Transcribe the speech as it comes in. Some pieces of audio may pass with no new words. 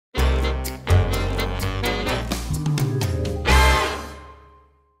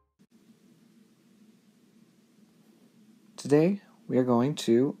Today we are going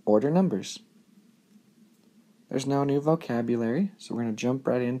to order numbers. There's no new vocabulary, so we're going to jump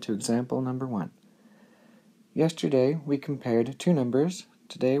right into example number 1. Yesterday we compared two numbers.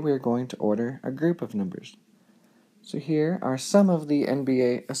 Today we are going to order a group of numbers. So here are some of the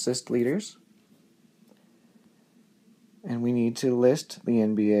NBA assist leaders. And we need to list the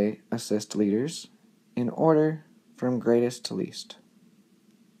NBA assist leaders in order from greatest to least.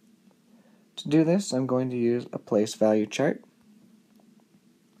 To do this, I'm going to use a place value chart.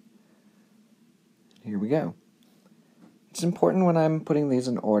 Here we go. It's important when I'm putting these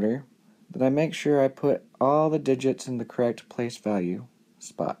in order that I make sure I put all the digits in the correct place value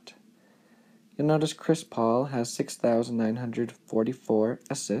spot. You'll notice Chris Paul has 6,944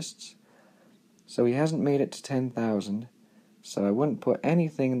 assists, so he hasn't made it to 10,000, so I wouldn't put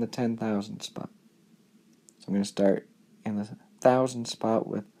anything in the 10,000 spot. So I'm going to start in the 1,000 spot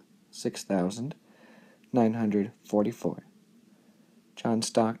with 6,944. John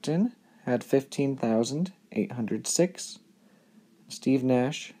Stockton had 15,806. Steve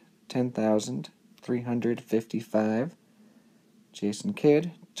Nash, 10,355. Jason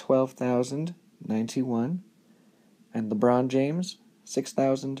Kidd, 12,091. And LeBron James,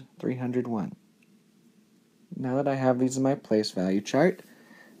 6,301. Now that I have these in my place value chart,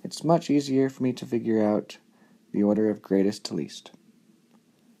 it's much easier for me to figure out the order of greatest to least.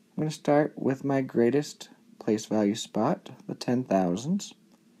 I'm going to start with my greatest place value spot, the 10,000s.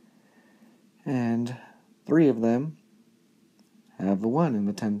 And 3 of them have a 1 in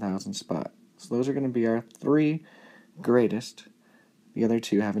the 10,000 spot. So those are going to be our 3 greatest. The other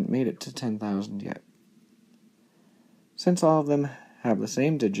 2 haven't made it to 10,000 yet. Since all of them have the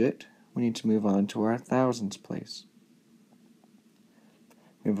same digit, we need to move on to our thousands place.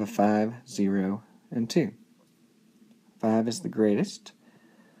 We have a 5, 0, and 2. 5 is the greatest,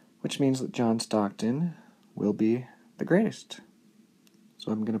 which means that John Stockton will be the greatest.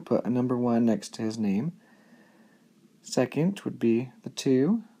 So I'm going to put a number 1 next to his name. Second would be the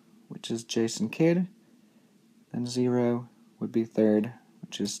 2, which is Jason Kidd. Then 0 would be third,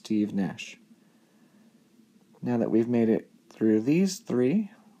 which is Steve Nash. Now that we've made it through these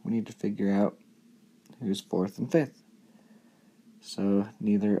 3, we need to figure out who's 4th and 5th. So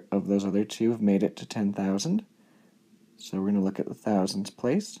neither of those other 2 have made it to 10,000. So we're going to look at the thousands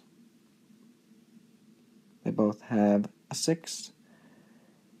place. They both have a 6.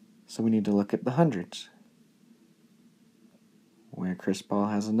 So we need to look at the hundreds, where Chris Paul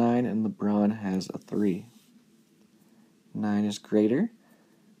has a 9 and LeBron has a 3. 9 is greater,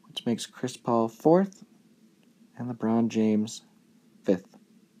 which makes Chris Paul 4th and LeBron James 5th.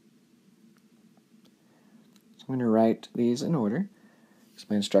 So I'm going to write these in order. So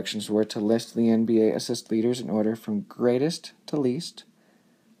my instructions were to list the NBA assist leaders in order from greatest to least.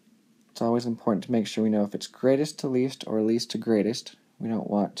 It's always important to make sure we know if it's greatest to least or least to greatest. We don't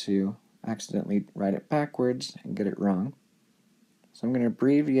want to accidentally write it backwards and get it wrong. So I'm going to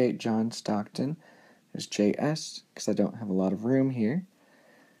abbreviate John Stockton as JS because I don't have a lot of room here.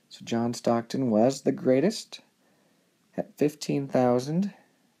 So John Stockton was the greatest at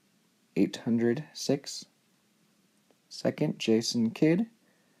 15,806. Second, Jason Kidd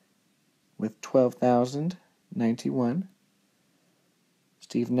with 12,091.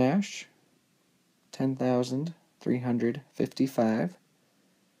 Steve Nash, 10,355.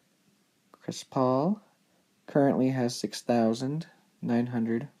 Chris Paul currently has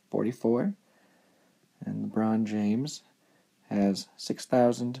 6,944. And LeBron James has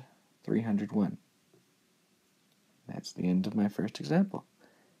 6,301. That's the end of my first example.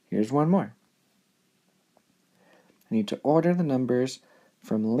 Here's one more. I need to order the numbers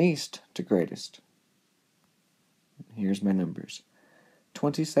from least to greatest. Here's my numbers.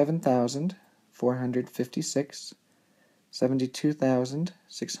 27,456,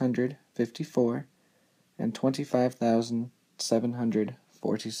 72,654, and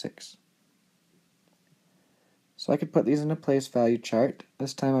 25,746. So I could put these in a place value chart.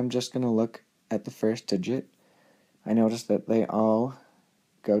 This time I'm just going to look at the first digit. I notice that they all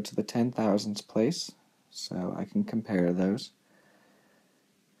go to the 10,000s place, so I can compare those.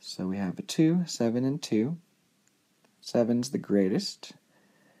 So we have a 2, 7, and 2. 7's the greatest.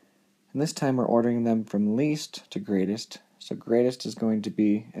 And this time we're ordering them from least to greatest, so greatest is going to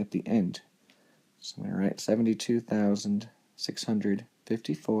be at the end. So I'm going to write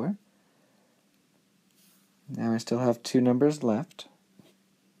 72,654. Now I still have 2 numbers left.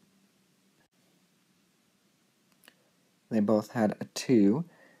 They both had a 2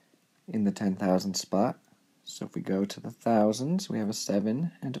 in the 10,000 spot. So if we go to the thousands, we have a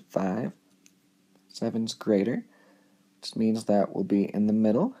 7 and a 5. 7's greater, which means that will be in the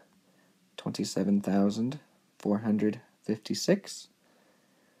middle. 27,456. 56,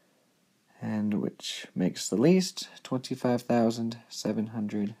 and which makes the least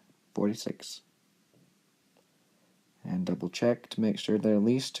 25,746. And double check to make sure they're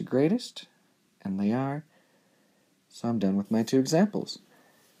least to greatest, and they are. So I'm done with my two examples.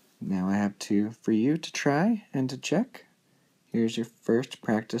 Now I have two for you to try and to check. Here's your first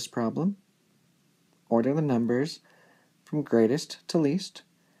practice problem. Order the numbers from greatest to least.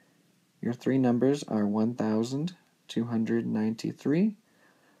 Your three numbers are 1,293,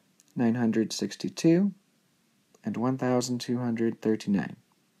 962, and 1,239.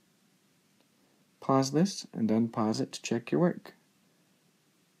 Pause this and unpause it to check your work.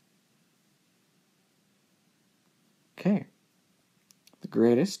 Okay. The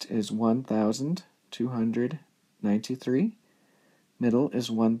greatest is 1,293, middle is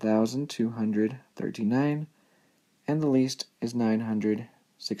 1,239, and the least is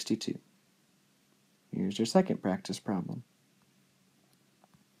 962. Here's your second practice problem.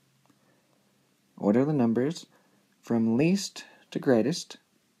 Order the numbers from least to greatest.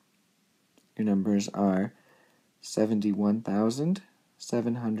 Your numbers are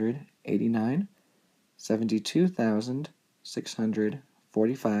 71,789,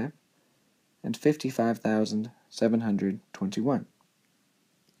 72,645, and 55,721.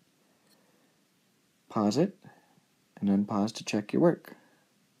 Pause it and unpause to check your work.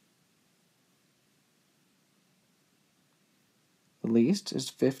 The least is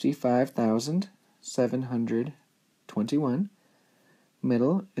 55,721.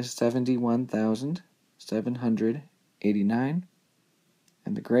 Middle is 71,789.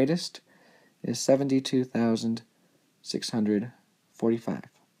 And the greatest is 72,645.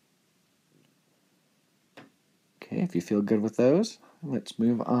 Okay, if you feel good with those, let's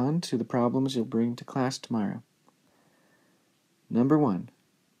move on to the problems you'll bring to class tomorrow. Number 1.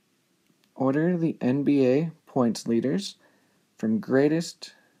 Order the NBA points leaders from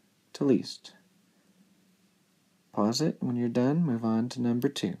greatest to least. Pause it. When you're done, move on to number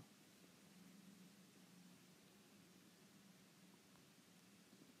 2.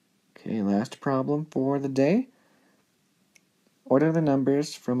 Okay, last problem for the day. Order the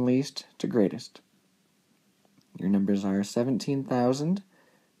numbers from least to greatest. Your numbers are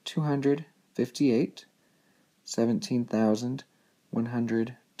 17,258,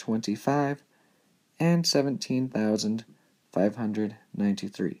 17,125, and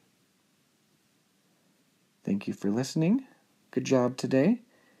 17,593. Thank you for listening. Good job today,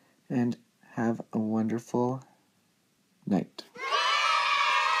 and have a wonderful night.